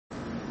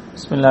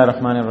بسم الله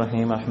الرحمن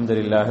الرحيم الحمد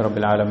لله رب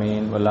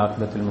العالمين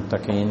والعاقبة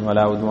للمتقين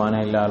ولا عدوان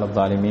إلا على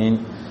الظالمين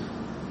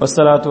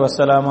والصلاة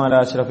والسلام على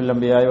أشرف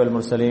الأنبياء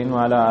والمرسلين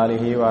وعلى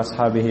آله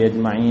وأصحابه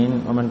أجمعين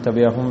ومن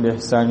تبعهم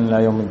بإحسان إلى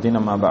يوم الدين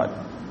أما بعد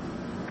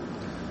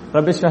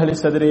رب اشرح لي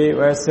صدري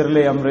ويسر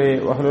لي أمري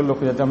واحلل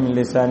عقدة من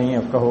لساني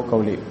يفقهوا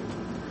قولي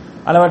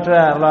அளவற்ற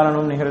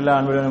அருளாளனும் நிகரில்லா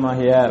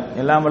அன்புடனுமாகிய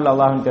எல்லாம் வல்ல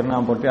அல்லாஹ்வின்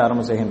திருநாமம் போற்றி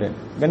ஆரம்பம் செய்கின்றேன்.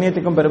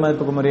 கண்ணியத்துக்கும்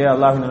பெருமதிப்புக்கும் உரிய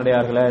அல்லாஹ்வின்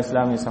நல்லடியார்களே,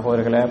 இஸ்லாமிய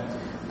சகோதரர்களே,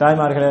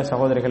 தாய்மார்களே,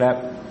 சகோதரிகளே,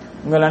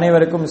 உங்கள்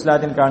அனைவருக்கும்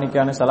இஸ்லாத்தின்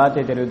காணிக்கான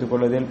சலாத்தை தெரிவித்துக்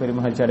கொள்வதில்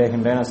பெருமகிழ்ச்சி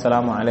அடைகின்றேன்.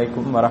 அஸ்ஸலாமு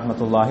அலைக்கும்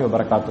வரஹ்மத்துல்லாஹி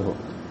வபரகாத்துஹு.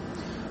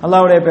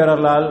 அல்லாஹ்வுடைய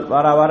பேரருளால்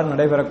வாரம்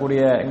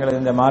நடைபெறக்கூடிய எங்களது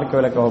இந்த மார்க்க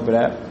விளக்க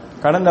வகுப்பில்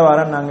கடந்த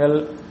வாரம் நாங்கள்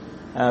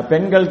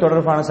பெண்கள்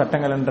தொடர்பான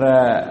சட்டங்கள் என்ற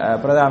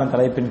பிரதான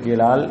தலைப்பின்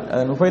கீழால்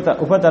அதன்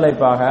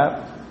உபதலைப்பாக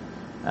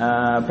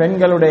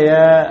பெண்களுடைய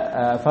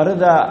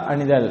ஃபர்தா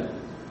அணிதல்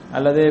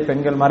அல்லது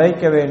பெண்கள்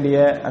மறைக்க வேண்டிய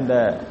அந்த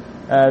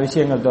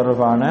விஷயங்கள்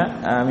தொடர்பான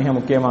மிக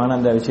முக்கியமான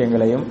அந்த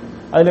விஷயங்களையும்,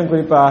 அதிலும்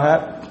குறிப்பாக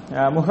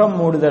முகம்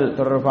மூடுதல்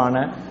தொடர்பான,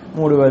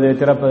 மூடுவது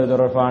திறப்பது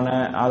தொடர்பான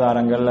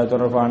ஆதாரங்கள்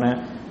தொடர்பான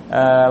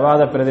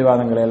வாத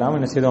பிரதிவாதங்களை எல்லாம்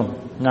என்ன செய்தோம்,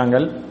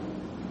 நாங்கள்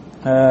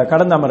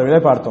கடந்த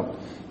அமர்விலே பார்த்தோம்.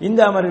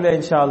 இந்த அமர்விலே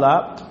இன்ஷா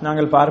அல்லாஹ்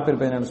நாங்கள்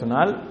பார்ப்பிருப்பது என்னன்னு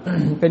சொன்னால்,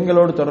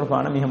 பெண்களோடு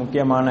தொடர்பான மிக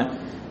முக்கியமான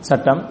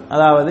சட்டம்,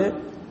 அதாவது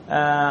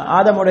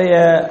ஆதமுடைய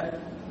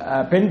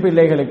பெண்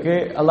பிள்ளைகளுக்கு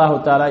அல்லாஹு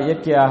தாலா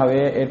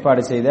இயற்கையாகவே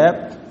ஏற்பாடு செய்த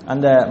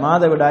அந்த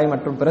மாதவிடாய்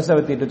மற்றும் பிரசவ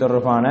தீட்டு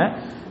தொடர்பான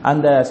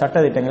அந்த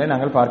சட்டத்திட்டங்களை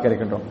நாங்கள் பார்க்க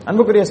இருக்கின்றோம்.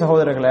 அன்புக்குரிய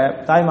சகோதரர்களே,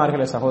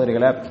 தாய்மார்களே,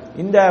 சகோதரிகளே,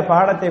 இந்த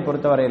பாடத்தை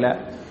பொறுத்தவரையில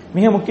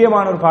மிக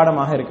முக்கியமான ஒரு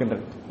பாடமாக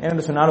இருக்கின்றது.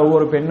 ஏனென்று சொன்னால்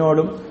ஒவ்வொரு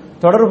பெண்ணோடும்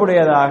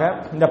தொடர்புடையதாக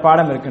இந்த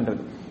பாடம் இருக்கின்றது.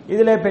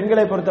 இதிலே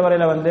பெண்களை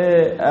பொறுத்தவரையில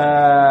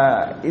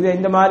இது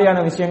இந்த மாதிரியான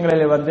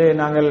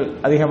விஷயங்களில் நாங்கள்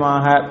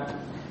அதிகமாக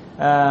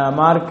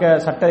மார்க்க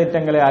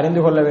சட்டத்திட்டங்களை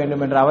அறிந்து கொள்ள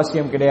வேண்டும் என்ற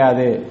அவசியம்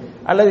கிடையாது,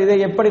 அல்லது இதை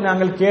எப்படி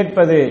நாங்கள்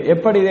கேட்பது,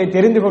 எப்படி இதை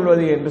தெரிந்து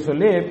கொள்வது என்று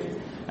சொல்லி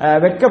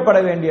வெட்கப்பட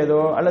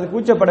வேண்டியதோ அல்லது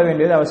கூச்சப்பட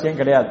வேண்டியது அவசியம்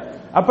கிடையாது.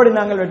 அப்படி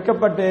நாங்கள்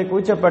வெட்கப்பட்டு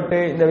கூச்சப்பட்டு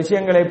இந்த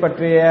விஷயங்களை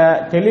பற்றிய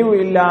தெளிவு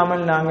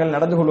இல்லாமல் நாங்கள்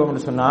நடந்து கொள்வோம்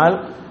என்று சொன்னால்,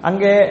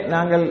 அங்கே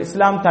நாங்கள்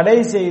இஸ்லாம் தடை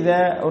செய்த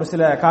ஒரு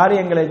சில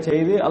காரியங்களை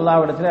செய்து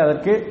அல்லாஹ்விடத்தில்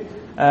அதற்கு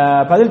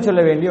பதில்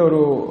சொல்ல வேண்டிய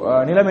ஒரு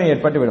நிலைமை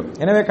ஏற்பட்டுவிடும்.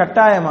 எனவே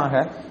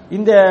கட்டாயமாக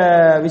இந்த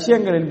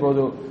விஷயங்களின்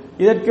போது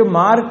இதற்கு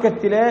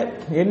மார்க்கத்திலே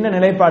என்ன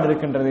நிலைப்பாடு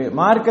இருக்கின்றது,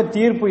 மார்க்க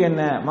தீர்ப்பு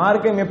என்ன,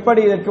 மார்க்கம்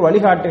எப்படி இதற்கு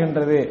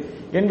வழிகாட்டுகின்றது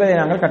என்பதை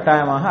நாங்கள்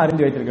கட்டாயமாக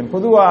அறிந்து வைத்திருக்கிறோம்.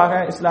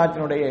 பொதுவாக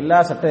இஸ்லாத்தினுடைய எல்லா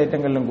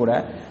சட்டத்திட்டங்களிலும் கூட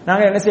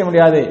நாங்கள் என்ன செய்ய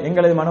முடியாது,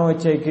 எங்களது மனோ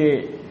இச்சைக்கு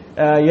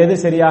எது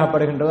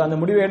சரியாகப்படுகின்றதோ அந்த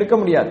முடிவை எடுக்க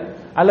முடியாது,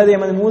 அல்லது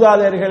எமது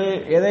மூதாதையர்கள்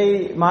எதை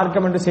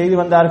மார்க்கம் என்று செய்து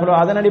வந்தார்களோ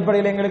அதன்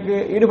அடிப்படையில் எங்களுக்கு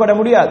ஈடுபட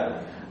முடியாது.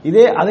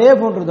 அதே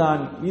போன்றுதான்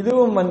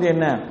இதுவும்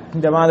என்ன,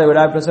 இந்த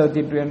மாதவிடாய் பிரசவ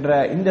தீட்டு என்ற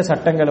இந்த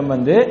சட்டங்களும்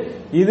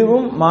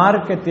இதுவும்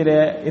மார்க்கத்திலே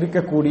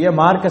இருக்கக்கூடிய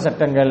மார்க்க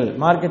சட்டங்கள்,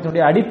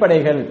 மார்க்கத்தினுடைய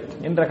அடிப்படைகள்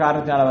என்ற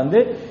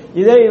காரணத்தினால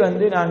இதை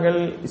நாங்கள்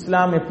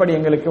இஸ்லாம் எப்படி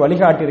எங்களுக்கு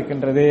வழிகாட்டி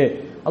இருக்கின்றது,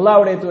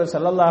 அல்லாஹ்வுடைய தூதர்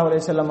ஸல்லல்லாஹு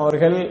அலைஹி வஸல்லம்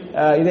அவர்கள்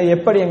இதை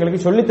எப்படி எங்களுக்கு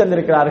சொல்லித்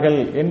தந்திருக்கிறார்கள்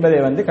என்பதை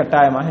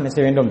கட்டாயமாக என்ன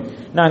செய்ய வேண்டும்,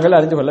 நாங்கள்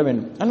அறிந்து கொள்ள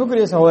வேண்டும்.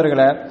 அன்புக்குரிய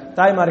சகோதரர்களே,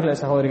 தாய்மார்களே,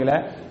 சகோதரிகளே,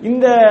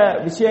 இந்த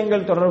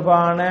விஷயங்கள்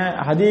தொடர்பான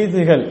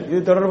ஹதீஸுகள்,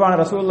 இது தொடர்பான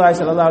ரசூலுல்லாஹி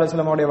ஸல்லல்லாஹு அலைஹி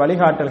வஸல்லம் அவருடைய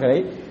வழிகாட்டல்களை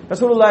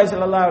ரசூலுல்லாஹி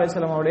ஸல்லல்லாஹு அலைஹி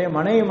வஸல்லம் அவருடைய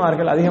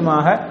மனைவிமார்கள்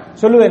அதிகமாக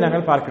சொல்லுவதை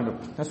நாங்கள் பார்க்கின்றோம்.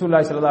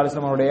 ரசூலுல்லாஹி ஸல்லல்லாஹு அலைஹி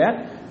வஸல்லம் அவருடைய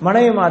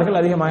மனைவிமார்கள்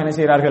அதிகமாக என்ன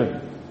செய்கிறார்கள்,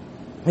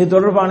 இது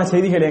தொடர்பான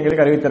செய்திகளை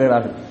எங்களுக்கு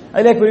அறிவித்தருகிறார்கள்.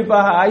 அதிலே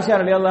குறிப்பாக ஆயிஷா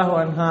ரலியல்லாஹு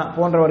அன்ஹா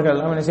போன்றவர்கள்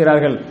என்ன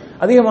செய்கிறார்கள்,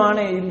 அதிகமான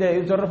இது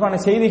தொடர்பான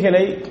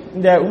செய்திகளை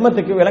இந்த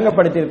உம்மத்துக்கு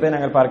விளங்கப்படுத்தி இருப்பதை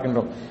நாங்கள்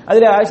பார்க்கின்றோம்.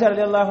 அதிலே ஆயிஷா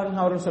ரலியல்லாஹு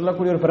அன்ஹா அவர்கள்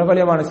சொல்லக்கூடிய ஒரு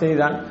பிரபலமான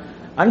செய்திதான்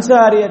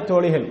அன்சாரிய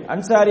தோழிகள்,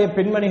 அன்சாரிய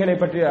பெண்மணிகளை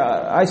பற்றி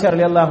ஆயிஷா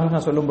ரலியல்லாஹு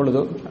அன்ஹா சொல்லும்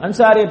பொழுது,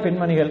 அன்சாரிய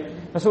பெண்மணிகள்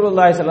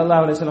ரசூலுல்லாஹி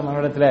ஸல்லல்லாஹு அலைஹி வஸல்லம்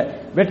அவர்களிடத்தில்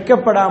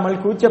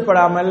வெட்கப்படாமல்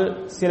கூச்சப்படாமல்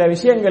சில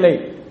விஷயங்களை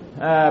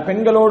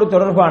பெண்களோடு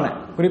தொடர்பான,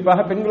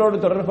 குறிப்பாக பெண்களோடு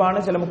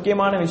தொடர்பான சில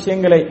முக்கியமான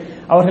விஷயங்களை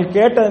அவர்கள்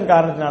கேட்டதன்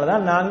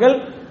காரணத்தினால்தான் நாங்கள்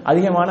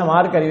அதிகமான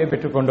மார்க்க அறிவை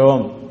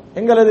பெற்றுக்கொண்டோம்.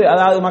 எங்களது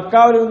அதாவது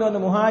மக்காவிலிருந்து வந்த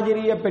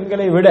முஹாஜிரிய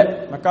பெண்களை விட,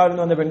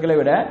 மக்காவிலிருந்து வந்த பெண்களை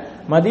விட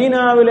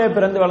மதீனாவிலே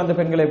பிறந்து வளர்ந்த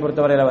பெண்களை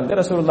பொறுத்தவரையில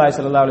ரசூலுல்லாஹி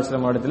ஸல்லல்லாஹு அலைஹி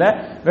வஸல்லம் இடத்துல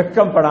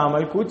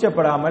வெட்கப்படாமல்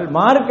கூச்சப்படாமல்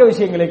மார்க்க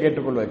விஷயங்களை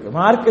கேட்டுக்கொள்வதற்கு,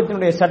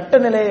 மார்க்கத்தினுடைய சட்ட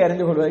நிலையை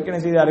அறிந்து கொள்வதற்கு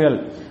என்ன செய்தார்கள்,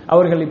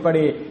 அவர்கள்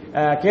இப்படி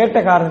கேட்ட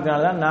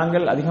காரணத்தினால்தான்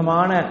நாங்கள்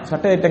அதிகமான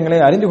சட்டத்திட்டங்களை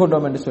அறிந்து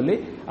கொண்டோம் என்று சொல்லி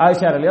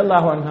ஆயிஷா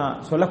ரலியல்லாஹு அன்ஹா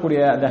சொல்லக்கூடிய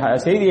அந்த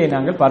செய்தியை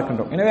நாங்கள்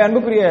பார்க்கின்றோம். எனவே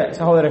அன்புக்குரிய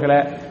சகோதரர்களே,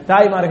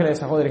 தாய்மார்களே,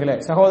 சகோதரிகளே,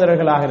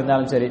 சகோதரர்களாக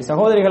இருந்தாலும் சரி,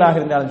 சகோதரிகளாக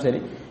இருந்தாலும்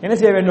சரி, என்ன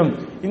செய்ய வேண்டும்,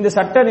 இந்த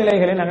சட்ட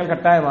நிலைகளை நாங்கள்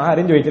கட்டாயமாக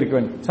அறிந்து வைத்திருக்க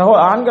வேண்டும்.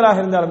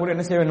 ஆண்களாக இருந்தாலும் கூட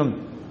என்ன செய்ய வேண்டும்,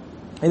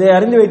 இதை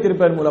அறிந்து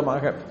வைத்திருப்பதன்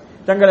மூலமாக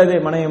தங்களது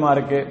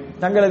மனைவிமாருக்கு,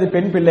 தங்களது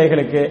பெண்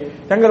பிள்ளைகளுக்கு,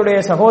 தங்களுடைய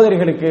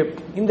சகோதரிகளுக்கு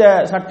இந்த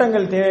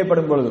சட்டங்கள்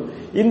தேவைப்படும் பொழுது,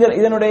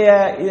 இதனுடைய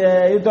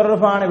இது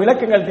தொடர்பான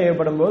விளக்கங்கள்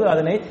தேவைப்படும் போது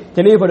அதனை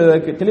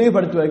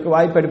தெளிவுபடுத்துவதற்கு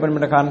வாய்ப்பு ஏற்படும்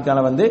என்ற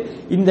காரணத்தால்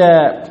இந்த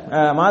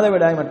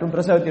மாதவிடாய் மற்றும்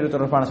பிரசவத்தீட்டு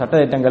தொடர்பான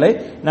சட்டத்திட்டங்களை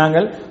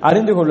நாங்கள்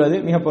அறிந்து கொள்வது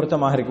மிக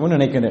பொருத்தமாக இருக்கும்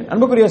நினைக்கின்றேன்.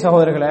 அன்புக்குரிய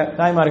சகோதரர்களே,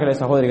 தாய்மார்களே,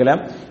 சகோதரிகளே,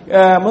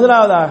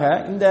 முதலாவதாக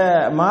இந்த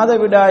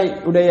மாதவிடாய்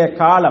உடைய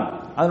காலம்,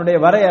 அதனுடைய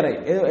வரையறை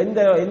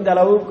எந்த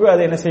அளவுக்கு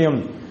அது என்ன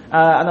செய்யும்,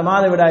 அந்த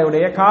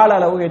மாதவிடாயுடைய கால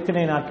அளவு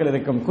எத்தனை நாட்கள்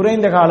இருக்கும்,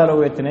 குறைந்த கால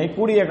அளவு எத்தனை,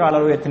 கூடிய கால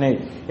அளவு எத்தனை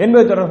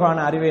என்பது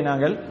தொடர்பான அறிவை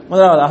நாங்கள்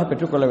முதலாவதாக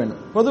பெற்றுக்கொள்ள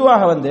வேண்டும்.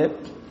 பொதுவாக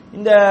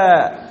இந்த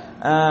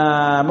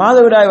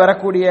மாதவிடாய்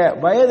வரக்கூடிய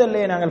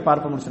வயதிலே நாங்கள்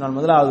பார்ப்போம் சொன்னால்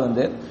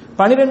முதலாவது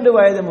 12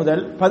 வயது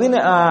முதல்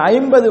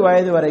 50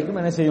 வயது வரைக்கும்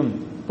என்ன செய்யும்,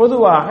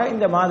 பொதுவாக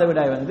இந்த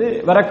மாதவிடாய்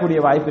வரக்கூடிய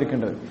வாய்ப்பு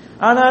இருக்கின்றது.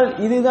 ஆனால்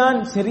இதுதான்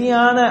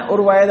சரியான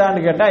ஒரு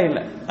வயதான்னு கேட்டா இல்ல.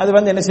 அது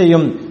என்ன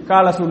செய்யும்,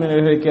 கால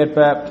சூழ்நிலைகளுக்கு ஏற்ப,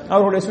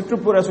 அவர்களுடைய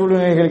சுற்றுப்புற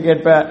சூழ்நிலைகளுக்கு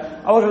ஏற்ப,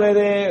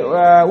 அவர்களது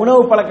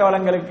உணவு பழக்க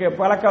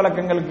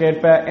வழக்கங்களுக்கு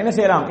ஏற்ப என்ன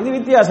செய்யலாம், இது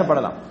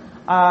வித்தியாசப்படலாம்.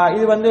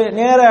 இது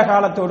நேர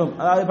காலத்தோடும்,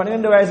 அதாவது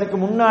 12 வயசுக்கு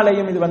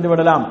முன்னாலேயும் இது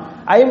விடலாம்,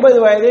 50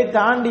 வயதை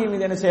தாண்டியும்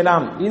இது என்ன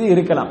செய்யலாம், இது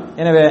இருக்கலாம்.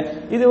 எனவே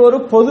இது ஒரு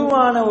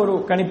பொதுவான ஒரு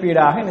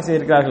கணிப்பீடாக என்ன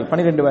செய்திருக்கிறார்கள்,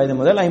 12 வயது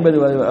முதல்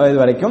 50 வயது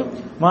வரைக்கும்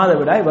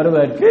மாதவிடாய்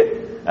வருவதற்கு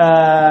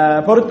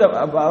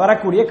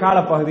வரக்கூடிய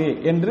காலப்பகுதி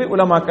என்று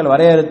உலமாக்கள்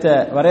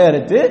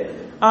வரையறுத்து,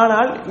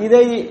 ஆனால்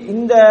இதை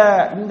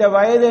இந்த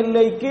வயது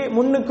எல்லைக்கு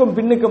முன்னுக்கும்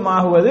பின்னுக்கும்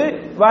ஆகுவது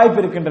வாய்ப்பு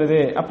இருக்கின்றது.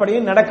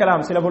 அப்படியும்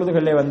நடக்கலாம். சில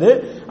பொழுதுகளிலே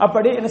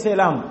அப்படி என்ன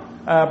செய்யலாம்,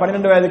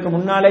 12 வயதுக்கு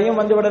முன்னாலேயும்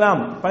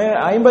விடலாம்,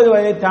 50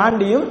 வயதை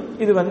தாண்டியும்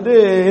இது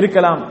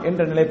இருக்கலாம்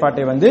என்ற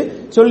நிலைப்பாட்டை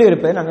சொல்லி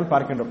இருப்பதை நாங்கள்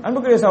பார்க்கின்றோம்.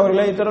 அன்புக்குரிய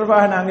சகோதரர்களே, இது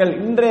தொடர்பாக நாங்கள்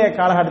இன்றைய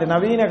காலகட்டத்தில்,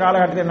 நவீன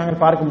காலகட்டத்தில்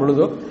நாங்கள் பார்க்கும்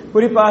பொழுது,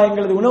 குறிப்பாக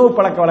எங்களது உணவு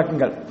பழக்க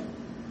வழக்கங்கள்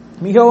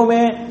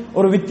மிகவுமே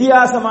ஒரு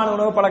வித்தியாசமான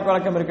உணவு பழக்க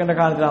வழக்கம் இருக்கின்ற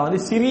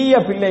காலத்தில் சிறிய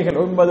பிள்ளைகள்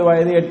 9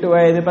 வயது 8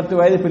 வயது 10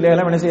 வயது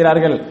பிள்ளைகள் என்ன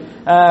செய்கிறார்கள்,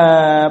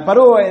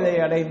 பருவ வயதை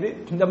அடைந்து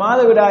இந்த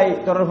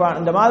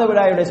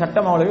மாதவிடாயுடைய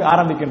சட்டம் அவர்களுக்கு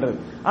ஆரம்பிக்கின்றது.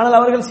 ஆனால்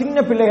அவர்கள் சின்ன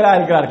பிள்ளைகளாக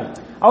இருக்கிறார்கள்.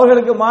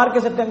 அவர்களுக்கு மார்க்க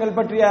சட்டங்கள்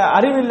பற்றிய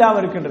அறிவில்லாமல்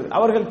இருக்கின்றது.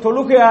 அவர்கள்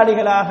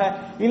தொழுகையாளிகளாக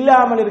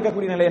இல்லாமல்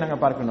இருக்கக்கூடிய நிலையை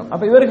நாங்கள் பார்க்கின்றோம்.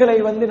 அப்ப இவர்களை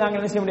நாங்கள்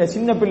என்ன செய்ய முடியாது,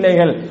 சின்ன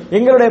பிள்ளைகள்,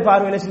 எங்களுடைய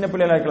பார்வையில சின்ன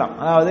பிள்ளைகளா இருக்கலாம்,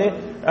 அதாவது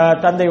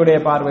தந்தையுடைய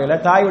பார்வையில,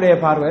 தாயுடைய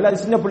பார்வையில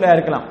அது சின்ன பிள்ளையா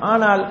இருக்கலாம்.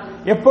 ஆனால்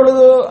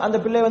எப்பொழுது அந்த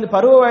பிள்ளை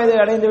பருவ வயதை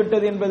அடைந்து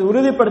விட்டது என்பது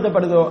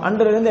உறுதிப்படுத்தப்படுதோ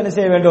அன்றிலிருந்து என்ன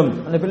செய்ய வேண்டும்,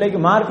 அந்த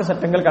பிள்ளைக்கு மார்க்க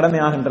சட்டங்கள்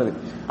கடமையாகின்றது.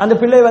 அந்த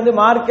பிள்ளை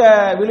மார்க்க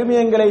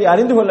விழுமியங்களை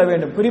அறிந்து கொள்ள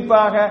வேண்டும்.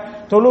 குறிப்பாக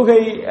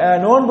தொழுகை,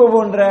 நோன்பு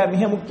போன்ற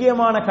மிக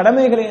முக்கியமான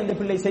கடமைகளை இந்த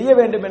பிள்ளை செய்ய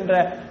வேண்டும் என்ற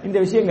இந்த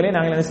விஷயங்களை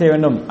நாங்கள் என்ன செய்ய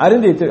வேண்டும்,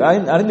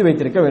 அறிந்து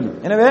வைத்திருக்க வேண்டும்.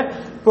 எனவே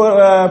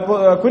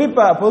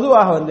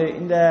பொதுவாக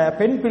இந்த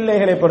பெண்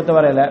பிள்ளைகளை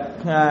பொறுத்தவரையில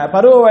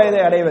பருவ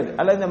வயதை அடைவது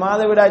அல்லது இந்த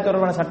மாதவிடாய்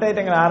தொடர்பான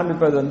சட்டத்திட்டங்களை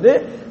ஆரம்பிப்பது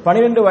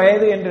 12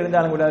 வயது என்று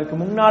இருந்தாலும் கூட அதற்கு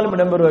முன்னாலும்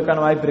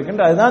இடம்பெறுவதற்கான வாய்ப்பு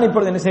இருக்கின்றது. அதுதான்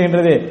இப்பொழுது என்ன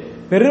செய்கின்றது,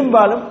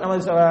 பெரும்பாலும்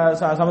நமது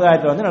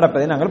சமுதாயத்தில்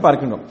நடப்பதை நாங்கள்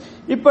பார்க்கின்றோம்.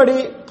 இப்படி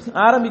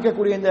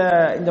ஆரம்பிக்கக்கூடிய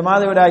இந்த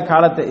மாதவிடாய்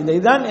காலத்தை,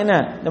 இதுதான் என்ன,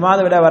 இந்த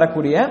மாதவிடாய்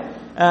வரக்கூடிய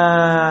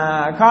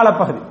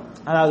காலப்பகுதி,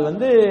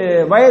 அதாவது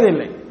வயது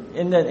இல்லை,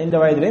 இந்த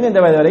வயதிலிருந்து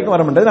இந்த வயது வரைக்கும்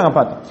வரும் என்றதை நாங்கள்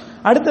பார்த்தோம்.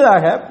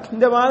 அடுத்ததாக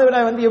இந்த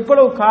மாதவிடாய்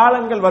எவ்வளவு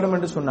காலங்கள் வரும்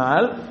என்று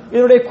சொன்னால்,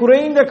 இதனுடைய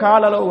குறைந்த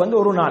கால அளவு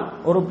ஒரு நாள்,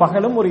 ஒரு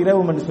பகலும் ஒரு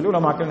இரவும் என்று சொல்லி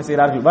உலமாக்கள் என்ன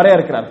செய்கிறார்கள்,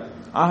 வரையறுக்கிறார்கள்.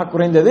 ஆக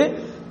குறைந்தது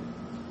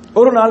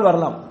ஒரு நாள்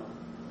வரலாம்,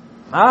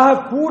 ஆக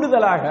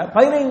கூடுதலாக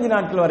 15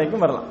 நாட்கள்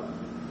வரைக்கும் வரலாம்,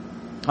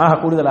 ஆக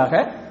கூடுதலாக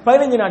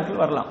 15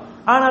 நாட்கள் வரலாம்.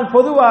 ஆனால்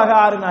பொதுவாக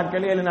 6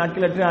 நாட்கள் 7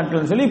 நாட்கள் 8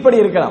 நாட்கள் சொல்லி இப்படி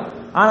இருக்கலாம்.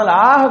 ஆனால்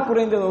ஆக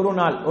குறைந்தது ஒரு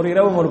நாள், ஒரு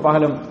இரவும் ஒரு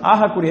பகலும்,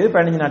 ஆக கூடியது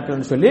 15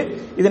 நாட்கள் சொல்லி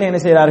இதனை என்ன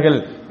செய்கிறார்கள்,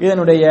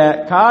 இதனுடைய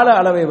கால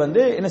அளவை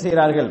என்ன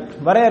செய்கிறார்கள்,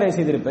 வரையறை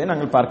செய்திருப்பதை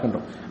நாங்கள்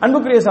பார்க்கின்றோம்.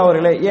 அன்புக்குரிய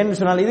சகோதரர்களே, ஏன்னு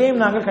சொன்னால்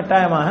இதையும் நாங்கள்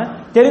கட்டாயமாக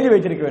தெரிந்து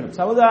வைத்திருக்க வேண்டும்.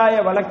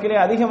 சமுதாய வழக்கிலே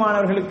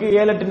அதிகமானவர்களுக்கு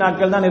 7-8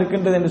 நாட்கள் தான்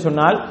இருக்கின்றது என்று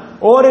சொன்னால்,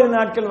 ஓரிரு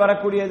நாட்கள்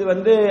வரக்கூடியது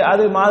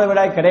அது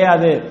மாதவிடாய்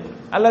கிடையாது,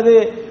 அல்லது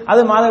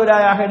அது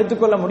மாதவிடாயாக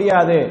எடுத்துக்கொள்ள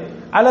முடியாது,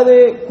 அல்லது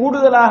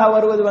கூடுதலாக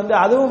வருவது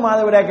அதுவும்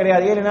மாதவிடாய்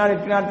கிடையாது, 7 நாள்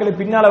 8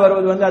 நாட்களுக்கு பின்னால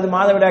வருவது அது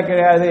மாதவிடாய்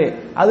கிடையாது,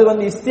 அது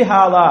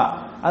இஸ்திஹாதா,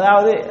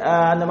 அதாவது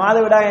அந்த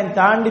மாதவிடாயை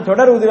தாண்டி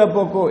தொடர்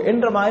உதிரப்போக்கு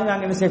என்ற மாதிரி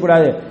நாங்கள் என்ன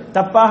செய்யக்கூடாது,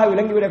 தப்பாக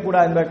விளங்கிவிடக்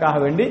கூடாது என்பதற்காக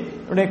வேண்டி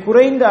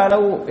குறைந்த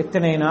அளவு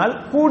எத்தனை நாள்,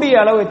 கூடிய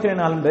அளவு எத்தனை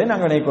நாள் என்பதை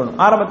நாங்கள் நினைக்கணும்.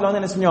 ஆரம்பத்தில்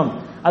என்ன செஞ்சோம்,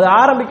 அது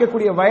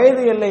ஆரம்பிக்கக்கூடிய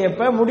வயது எல்லை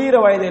எப்ப, முடிகிற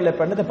வயது எல்லை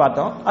எப்ப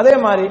பார்த்தோம். அதே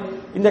மாதிரி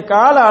இந்த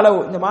கால அளவு,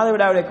 இந்த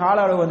மாதவிடாவுடைய கால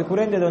அளவு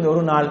குறைந்தது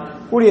ஒரு நாள்,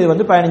 கூடியது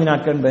 15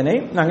 நாட்கள் என்பதனை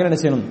நாங்கள் என்ன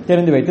செய்யணும்,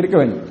 தெரிந்து வைத்திருக்க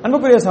வேண்டும்.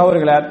 அன்புக்குரிய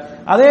சகோதரர்களார்,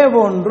 அதே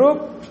போன்று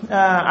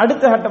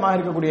அடுத்த கட்டமாக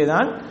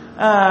இருக்கக்கூடியதான்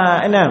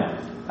என்ன,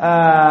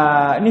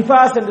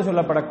 நிஃபாஸ் என்று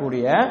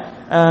சொல்லப்படக்கூடிய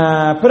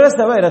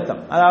பிரசவ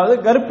இரத்தம், அதாவது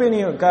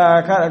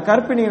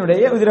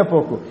கர்ப்பிணியினுடைய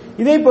உதிரப்போக்கு.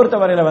 இதை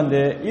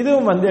பொறுத்தவரையில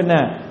இதுவும் என்ன,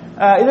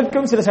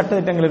 இதற்கும் சில சட்ட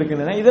திட்டங்கள்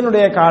இருக்கின்றன.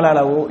 இதனுடைய கால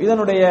அளவு,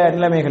 இதனுடைய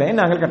நிலைமைகளை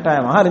நாங்கள்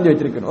கட்டாயமாக அறிந்து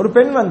வைத்திருக்கிறோம். ஒரு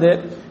பெண்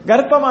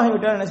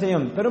கர்ப்பமாகிவிட்டால் என்ன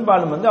செய்யும்,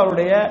 பெரும்பாலும்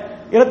அவருடைய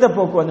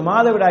இரத்தப்போக்கு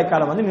மாதவிடாய்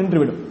காலம்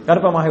நின்றுவிடும்.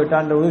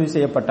 கர்ப்பமாகிவிட்டால் என்று உறுதி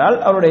செய்யப்பட்டால்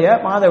அவருடைய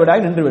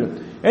மாதவிடாய் நின்றுவிடும்.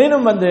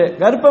 எனினும்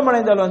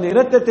கர்ப்பமடைந்தால்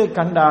இரத்தத்தை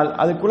கண்டால்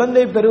அது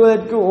குழந்தை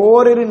பெறுவதற்கு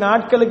ஓரிரு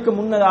நாட்களுக்கு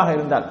முன்னதாக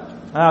இருந்தால்,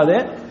 அதாவது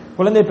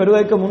குழந்தை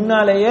பெறுவதற்கு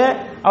முன்னாலேயே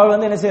அவள்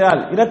என்ன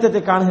செய்கிறாள்,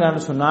 இரத்தத்தை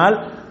காணுகிறான்னு சொன்னால்,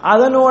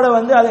 அதனோட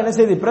அது என்ன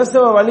செய்து,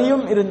 பிரசவ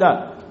வலியும் இருந்தால்,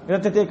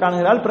 இரத்தத்தை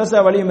காணுகிறாள், பிரசவ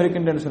வலியும்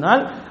இருக்கின்றன்னு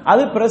சொன்னால்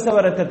அது பிரசவ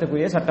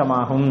இரத்தத்துக்குரிய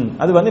சட்டமாகும்,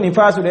 அது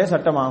நிஃபாசுடைய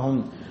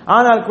சட்டமாகும்.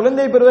 ஆனால்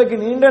குழந்தை பெறுவதற்கு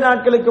நீண்ட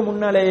நாட்களுக்கு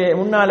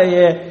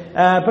முன்னாலேயே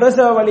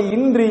பிரசவ வலி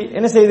இன்றி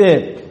என்ன செய்து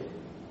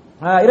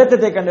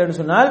இரத்தத்தை கண்டு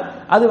சொன்னால்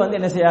அது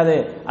என்ன செய்யாது,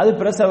 அது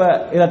பிரசவ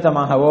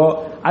இரத்தமாகவோ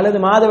அல்லது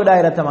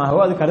மாதவிடாய்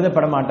இரத்தமாகவோ அது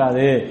கருதப்பட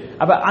மாட்டாது.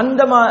 அப்ப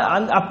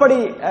அப்படி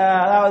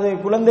அதாவது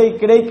குழந்தை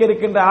கிடைக்க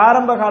இருக்கின்ற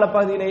ஆரம்ப கால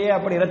பகுதியிலேயே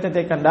அப்படி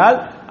இரத்தத்தை கண்டால்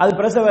அது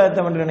பிரசவ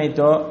இரத்தம் என்று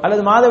நினைத்தோ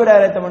அல்லது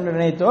மாதவிடாய் இரத்தம் என்று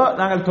நினைத்தோ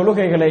நாங்கள்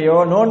தொழுகைகளையோ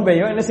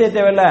நோன்பையோ என்ன செய்ய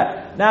தேவையில்லை,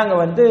 நாங்க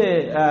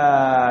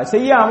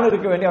செய்யாமல்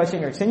இருக்க வேண்டிய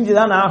அவசியங்கள்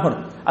செஞ்சுதான்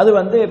ஆகணும். அது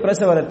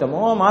பிரசவ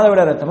இரத்தமோ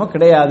மாதவிடாய் இரத்தமோ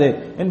கிடையாது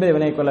என்பதை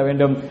விளங்கிக் கொள்ள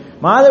வேண்டும்.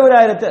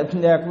 மாதவிடாய்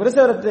இந்த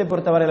பிரசவ இரத்தத்தை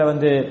பொறுத்தவரையில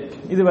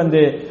இது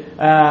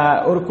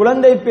ஒரு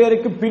குழந்தை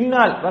பேருக்கு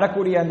பின்னால்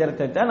வரக்கூடிய அந்த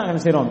இரத்தத்தை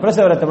நாங்கள் செய்யறோம்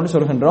பிரசவ இரத்தம் என்று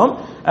சொல்கின்றோம்,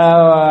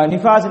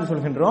 நிஃபாஸ் என்று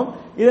சொல்கின்றோம்.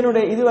 இது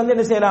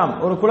என்ன செய்யலாம்,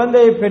 ஒரு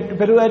குழந்தையை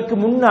பெறுவதற்கு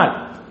முன்னால்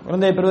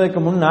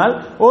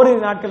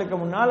ஓரிரு நாட்களுக்கு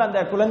முன்னால் அந்த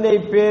குழந்தை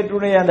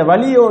பேருடைய அந்த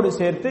வலியோடு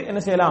சேர்த்து என்ன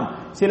செய்யலாம்,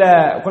 சில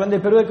குழந்தை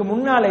பெறுவதற்கு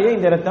முன்னாலேயே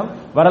இந்த இரத்தம்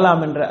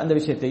வரலாம் என்ற அந்த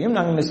விஷயத்தையும்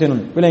நாங்கள் என்ன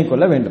செய்யணும், விளங்கிக்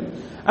கொள்ள வேண்டும்.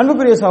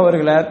 அன்புக்குரிய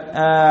சகோதரர்களே,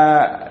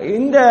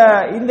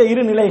 இந்த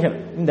இரு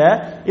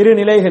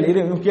நிலைகள்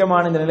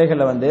முக்கியமான இந்த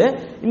நிலைகள்ல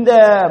இந்த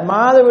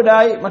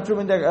மாதவிடாய் மற்றும்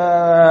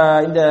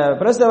இந்த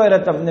பிரசவ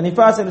இரத்தம் இந்த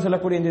நிஃபாஸ் என்று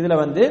சொல்லக்கூடிய இந்த இதுல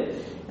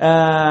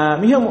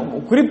மிக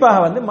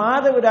குறிப்பாக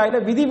மாதவிடாயில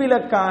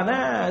விதிவிலக்கான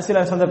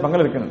சில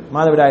சந்தர்ப்பங்கள் இருக்கின்றன.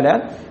 மாதவிடாயில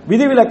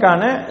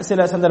விதிவிலக்கான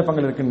சில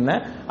சந்தர்ப்பங்கள் இருக்கின்றன.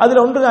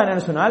 அதுல ஒன்றுதான்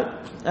என்னன்னு சொன்னால்,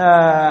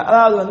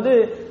 அதாவது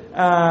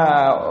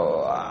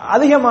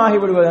அதிகமாகி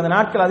விடுவது, அந்த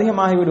நாட்கள்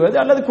அதிகமாகி விடுவது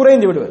அல்லது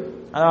குறைந்து விடுவது.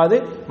 அதாவது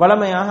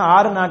வளமையாக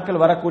 6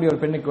 நாட்கள் வரக்கூடிய ஒரு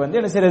பெண்ணுக்கு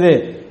என்ன செய்யறது,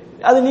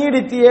 அது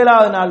நீடித்து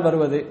 7வது நாள்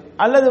வருவது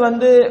அல்லது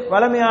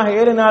வளமையாக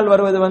 7 நாள்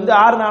வருவது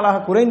 6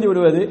 நாளாக குறைந்து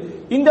விடுவது,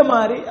 இந்த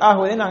மாதிரி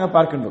ஆகுவதை நாங்கள்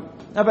பார்க்கின்றோம்.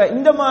 அப்ப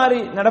இந்த மாதிரி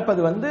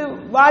நடப்பது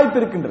வாய்ப்பு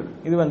இருக்கின்றது.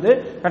 இது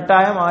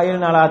கட்டாயம் 7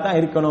 நாளாக தான்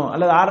இருக்கணும்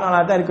அல்லது 6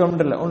 நாளாக தான் இருக்கணும்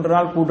இல்லை, 1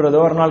 நாள் கூடுறதோ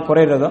 1 நாள்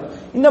குறைறதோ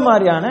இந்த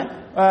மாதிரியான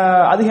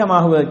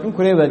அதிகமாகுவதற்கும்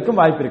குறைவதற்கும்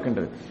வாய்ப்பு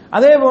இருக்கின்றது.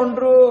 அதே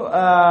போன்று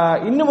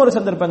இன்னும் ஒரு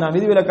சந்தர்ப்பம் தான்,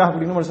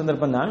 விதிவிலக்காக இன்னும் ஒரு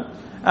சந்தர்ப்பம் தான்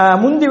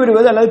முந்தி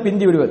விடுவது அல்லது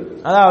பிந்தி விடுவது.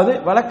 அதாவது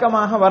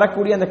வழக்கமாக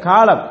வரக்கூடிய அந்த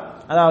காலம்,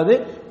 அதாவது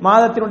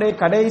மாதத்தினுடைய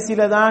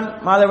கடைசியில தான்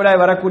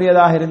மாதவிடாய்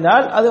வரக்கூடியதாக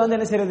இருந்தால் அது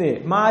என்ன செய்யறது,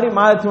 மாறி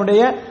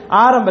மாதத்தினுடைய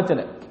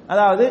ஆரம்பத்தில்,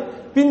 அதாவது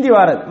பிந்தி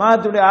வாரது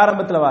மாதத்தினுடைய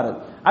ஆரம்பத்தில் வாரது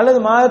அல்லது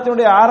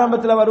மாதத்தினுடைய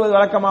ஆரம்பத்தில் வருவது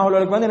வழக்கமாக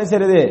உள்ளவர்களுக்கு என்ன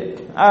செய்யறது,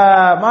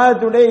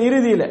 மாதத்தினுடைய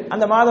இறுதியில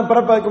அந்த மாதம்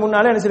பிறப்பதற்கு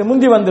முன்னாலே என்ன செய்யறது,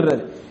 முந்தி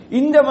வந்துடுறது.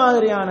 இந்த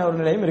மாதிரியான ஒரு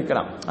நிலையும்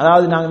இருக்கலாம்.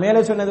 அதாவது நாங்க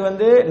மேலே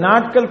சொன்னது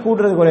நாட்கள்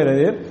கூடுறது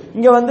குறைகிறது,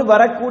 இங்க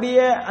வரக்கூடிய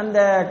அந்த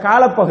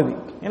காலப்பகுதி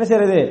என்ன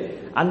செய்யறது,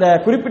 அந்த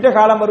குறிப்பிட்ட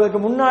காலம் வருவதற்கு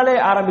முன்னாலே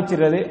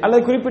ஆரம்பிச்சிருது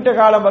அல்லது குறிப்பிட்ட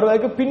காலம்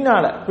வருவதற்கு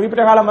பின்னால,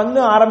 குறிப்பிட்ட காலம்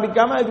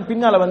ஆரம்பிக்காம அதுக்கு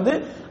பின்னால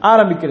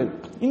ஆரம்பிக்கிறது.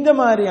 இந்த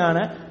மாதிரியான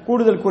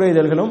கூடுதல்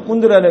குறைதல்களும்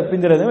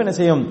பிந்துறதும் என்ன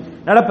செய்யும்,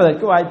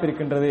 நடப்பதற்கு வாய்ப்பு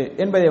இருக்கின்றது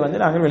என்பதை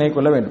நாங்கள் விளங்கிக்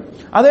கொள்ள வேண்டும்.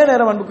 அதே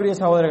நேரம் அன்புக்குரிய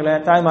சகோதரர்களே,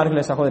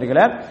 தாய்மார்களே,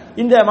 சகோதரிகளே,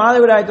 இந்த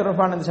மாதவிடாய்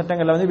தொடர்பான இந்த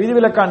சட்டங்கள்ல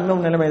விதிவிலக்கான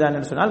இன்னும் நிலைமைதான்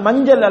என்று சொன்னால்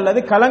மஞ்சள் அல்லது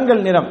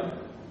கலங்கல் நிறம்,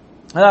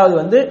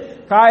 அதாவது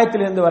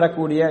காயத்திலிருந்து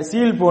வரக்கூடிய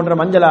சீல் போன்ற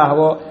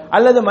மஞ்சளாகவோ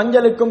அல்லது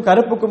மஞ்சளுக்கும்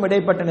கருப்புக்கும்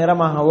இடைப்பட்ட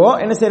நிறமாகவோ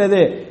என்ன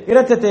செய்யறது,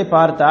 இரத்தத்தை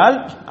பார்த்தால்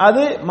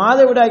அது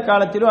மாதவிடாய்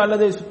காலத்திலோ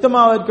அல்லது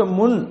சுத்தமாவதற்கு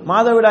முன்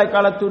மாதவிடாய்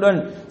காலத்துடன்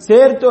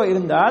சேர்த்தோ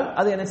இருந்தால்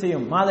அது என்ன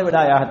செய்யும்,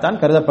 மாதவிடாயாகத்தான்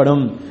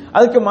கருதப்படும்.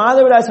 அதுக்கு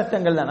மாதவிடாய்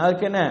சட்டங்கள் தான்,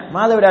 அதுக்கு என்ன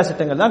மாதவிடாய்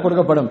சட்டங்கள் தான்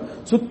கொடுக்கப்படும்.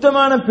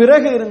 சுத்தமான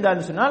பிறகு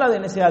இருந்தான்னு சொன்னால் அது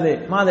என்ன செய்யாது,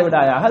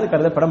 மாதவிடாயாக அது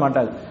கருதப்பட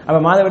மாட்டாது. அப்ப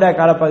மாதவிடாய்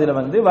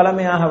காலப்பகுதியில்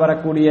வளமையாக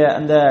வரக்கூடிய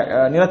அந்த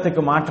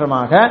நிறத்துக்கு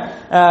மாற்றமாக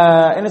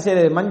என்ன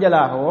செய்யறது,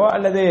 மஞ்சளாகவோ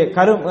அல்லது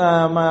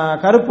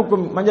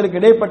கருப்புக்கும் மஞ்சளுக்கு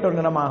இடைப்பட்ட ஒரு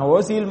நிறமாகவோ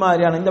சீல்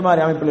மாதிரியான இந்த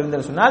மாதிரி அமைப்பில்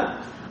இருந்து சொன்னால்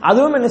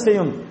அதுவும் என்ன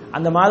செய்யும்,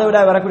 அந்த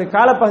மாதவிடாய் வரக்கூடிய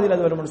காலப்பகுதியில்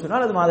அது வரும்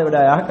சொன்னால் அது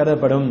மாதவிடாயாக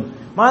கருதப்படும்.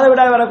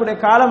 மாதவிடாய் வரக்கூடிய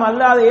காலம்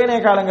அல்லாத ஏனைய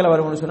காலங்களில்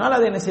வரும் சொன்னால்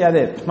அது என்ன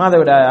செய்யாது,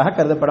 மாதவிடாயாக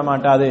கருதப்பட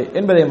மாட்டாது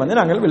என்பதை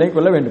நாங்கள் விலகிக்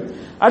கொள்ள வேண்டும்.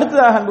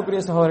 அடுத்ததாக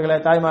அன்புக்குரிய சகோதரர்களே,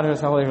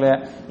 தாய்மார்கள், சகோதரர்களே,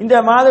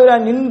 இந்த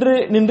மாதவிடாய்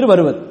நின்று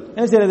வருவது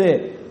என்ன செய்யறது,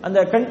 அந்த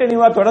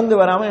கண்டினியூவா தொடர்ந்து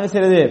வராமல் என்ன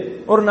செய்யறது,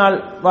 ஒரு நாள்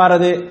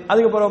வாரது,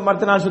 அதுக்கப்புறம்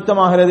மற்ற நாள்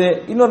சுத்தமாகிறது,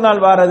 இன்னொரு நாள்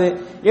வாரது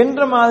என்ற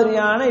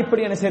மாதிரியான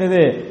இப்படி என்ன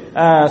செய்யறது,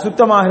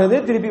 சுத்தமாகிறது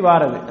திருப்பி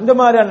வாரது, இந்த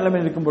மாதிரியான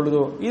நிலைமையில் இருக்கும்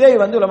பொழுதோ இதை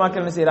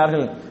உலமாக்கள் என்ன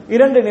செய்கிறார்கள்,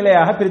 2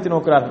 நிலையாக பிரித்து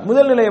நோக்கிறார்கள்.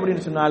 முதல் நிலை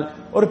அப்படின்னு சொன்னால்,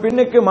 ஒரு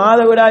பெண்ணுக்கு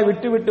மாதவிடாய்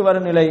விட்டு விட்டு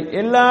வரும் நிலை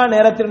எல்லா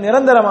நேரத்திலும்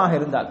நிரந்தரமாக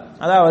இருந்தால்,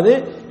 அதாவது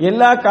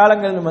எல்லா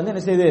காலங்களிலும்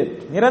என்ன செய்து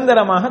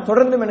நிரந்தரமாக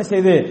தொடர்ந்து என்ன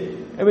செய்து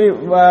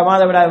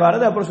மாதவிடாய்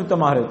வாரது அப்புறம்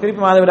சுத்தமாகிறது,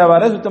 திருப்பி மாதவிடாய்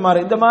வாரது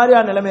சுத்தமாகிறது, இந்த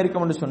மாதிரியான நிலைமை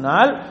இருக்கும் என்று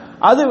சொன்னால்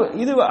அது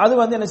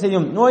என்ன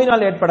செய்யும்,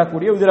 நோயினால்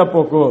ஏற்படக்கூடிய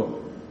உதிரப்போக்கு,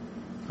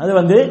 அது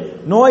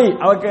நோய்,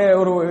 அவருக்கு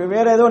ஒரு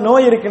வேற ஏதோ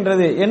நோய்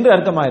இருக்கின்றது என்று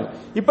அர்த்தமாயிரும்.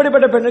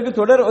 இப்படிப்பட்ட பெண்ணுக்கு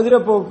தொடர்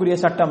உதிரப்போக்குரிய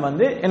சட்டம்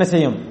என்ன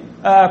செய்யும்,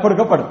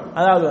 கொடுக்கப்படும்.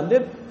 அதாவது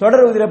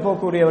தொடர்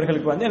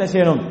உதிரப்போக்குரியவர்களுக்கு என்ன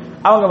செய்யணும்,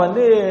 அவங்க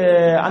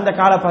அந்த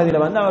காலப்பகுதியில்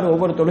அவர்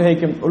ஒவ்வொரு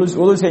தொழுகைக்கும்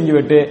ஒழு செஞ்சு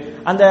விட்டு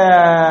அந்த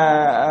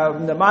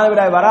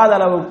மாதவிடாய் வராத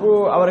அளவுக்கு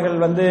அவர்கள்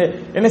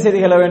என்ன செய்து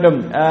கொள்ள வேண்டும்,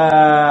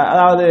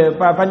 அதாவது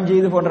பஞ்சு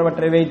இது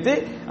போன்றவற்றை வைத்து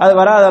அது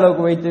வராத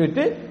அளவுக்கு வைத்து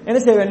விட்டு என்ன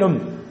செய்ய வேண்டும்,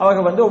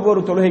 அவங்க ஒவ்வொரு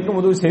தொழுகைக்கும்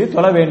உதவி செய்து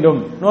தொழ வேண்டும்,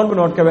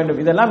 நோன்பு நோக்க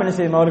வேண்டும். இதெல்லாம் என்ன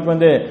செய்யும்,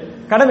 அவருக்கு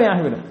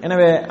கடமையாகிவிடும்.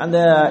 எனவே அந்த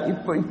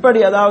இப்படி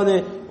அதாவது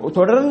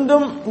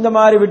தொடர்ந்தும் இந்த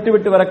மாதிரி விட்டு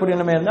விட்டு வரக்கூடிய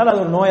நிலைமை இருந்தால்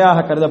அது ஒரு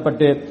நோயாக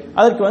கருதப்பட்டு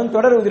அதற்கு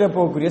தொடர் உதிர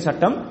போகக்கூடிய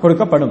சட்டம்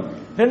கொடுக்கப்படும்.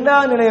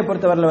 இரண்டாவது நிலையை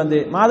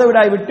பொறுத்தவரையில்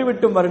மாதவிடாய் விட்டு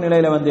விட்டும் வரும்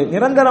நிலையில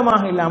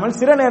நிரந்தரமாக இல்லாமல்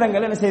சில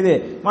நேரங்கள் என்ன செய்து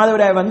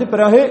மாதவிடாய்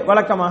பிறகு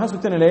வழக்கமாக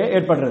சுத்த நிலையை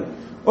ஏற்படுறது.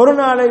 ஒரு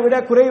நாளை விட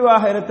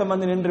குறைவாக இரத்தம்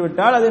நின்று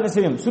விட்டால் அது என்ன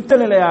செய்யும்?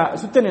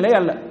 சுத்த நிலை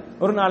அல்ல.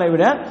 ஒரு நாளை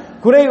விட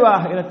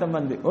குறைவாக இரத்தம்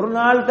ஒரு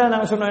நாள் தான்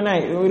நாங்க சொன்னோம் என்ன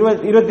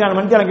 24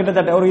 மணி நேரம்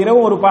கிட்டத்தட்ட ஒரு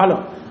இரவும் ஒரு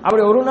பகலும்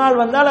அப்படி ஒரு நாள்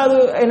வந்தால் அது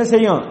என்ன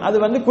செய்யும்?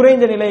 அது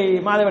குறைந்த நிலை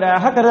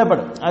மாதவிடாயாக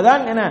கருதப்படும்.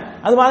 அதான் என்ன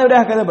அது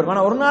மாதவிடாயாக கருதப்படும்.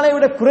 ஆனா ஒரு நாளை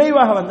விட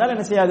குறைவாக வந்தால்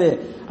என்ன செய்யாது?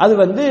 அது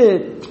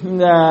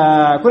இந்த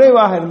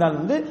குறைவாக இருந்தால்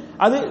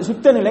அது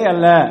சுத்த நிலை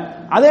அல்ல.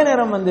 அதே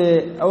நேரம்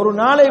ஒரு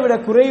நாளை விட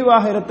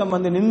குறைவாக இரத்தம்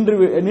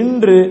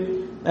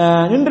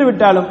நின்று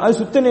விட்டாலும் அது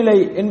சுத்த நிலை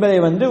என்பதை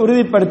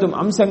உறுதிப்படுத்தும்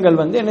அம்சங்கள்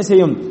என்ன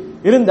செய்யும்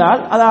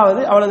இருந்தால்,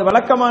 அதாவது அவளது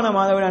வழக்கமான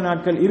மாதவிடாய்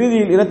நாட்கள்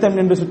இறுதியில் இரத்தம்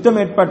நின்று சுத்தம்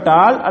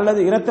ஏற்பட்டால் அல்லது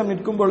இரத்தம்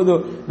நிற்கும் பொழுது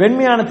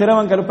வெண்மையான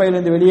திரவம்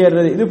கருப்பையிலிருந்து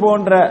வெளியேறது இது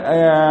போன்ற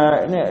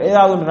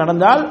ஏதாவது ஒன்று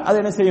நடந்தால் அது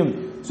என்ன செய்யும்?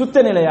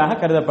 சுத்த நிலையாக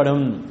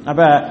கருதப்படும்.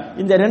 அப்ப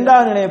இந்த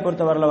இரண்டாவது நிலையை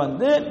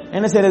பொறுத்தவரையில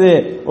என்ன செய்யறது?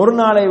 ஒரு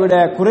நாளை விட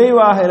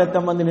குறைவாக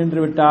இரத்தம் நின்று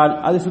விட்டால்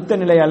அது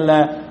சுத்த நிலை அல்ல.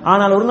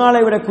 ஆனால் ஒரு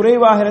நாளை விட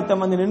குறைவாக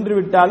இரத்தம் நின்று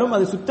விட்டாலும்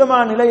அது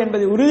சுத்தமான நிலை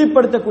என்பதை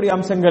உறுதிப்படுத்தக்கூடிய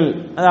அம்சங்கள்,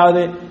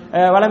 அதாவது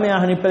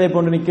வளமையாக நிற்பதை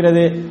போன்று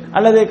நிற்கிறது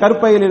அல்லது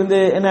கருப்பையில் இருந்து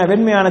என்ன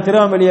வெண்மையான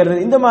திரவம்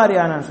வெளியேறது இந்த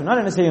மாதிரியான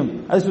சொன்னால் என்ன செய்யும்?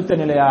 அது சுத்த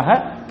நிலையாக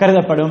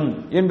கருதப்படும்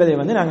என்பதை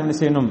நாங்கள் என்ன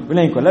செய்யணும்?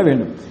 விளங்கிக் கொள்ள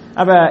வேண்டும்.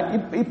 அப்ப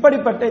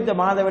இப்படிப்பட்ட இந்த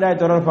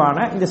மாதவிடாய்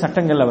தொடர்பான இந்த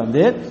சட்டங்கள்ல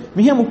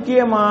மிக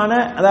முக்கியமான,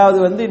 அதாவது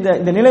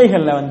இந்த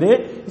நிலைகள்ல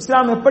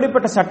இஸ்லாம்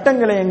எப்படிப்பட்ட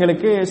சட்டங்களை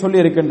எங்களுக்கு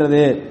சொல்லி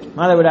இருக்கின்றது,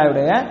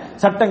 மாதவிடாயுடைய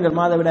சட்டங்கள்,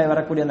 மாதவிடாய்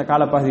வரக்கூடிய அந்த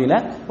காலப்பகுதியில்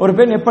ஒரு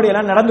பெண்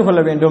எப்படியெல்லாம் நடந்து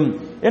கொள்ள வேண்டும்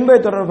என்பது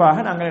தொடர்பாக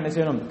நாங்கள் என்ன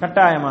செய்யணும்?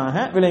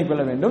 கட்டாயமாக விளங்கிக்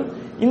கொள்ள வேண்டும்.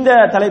 இந்த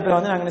தலைப்பில்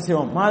நாங்கள் என்ன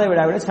செய்வோம்?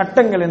 மாதவிடாயுடைய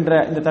சட்டங்கள் என்ற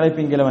இந்த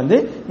தலைப்பின் கீழ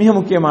மிக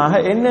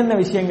முக்கியமாக என்னென்ன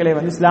விஷயங்களை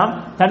இஸ்லாம்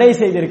தடை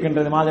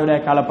செய்திருக்கின்றது,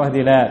 மாதவிடாய்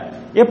காலப்பகுதியில்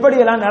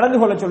எப்படியெல்லாம் நடந்து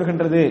கொள்ள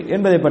சொல்கின்றது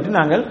என்பதை பற்றி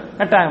நாங்கள்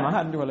கட்டாயமாக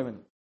அறிந்து கொள்ள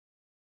வேண்டும்.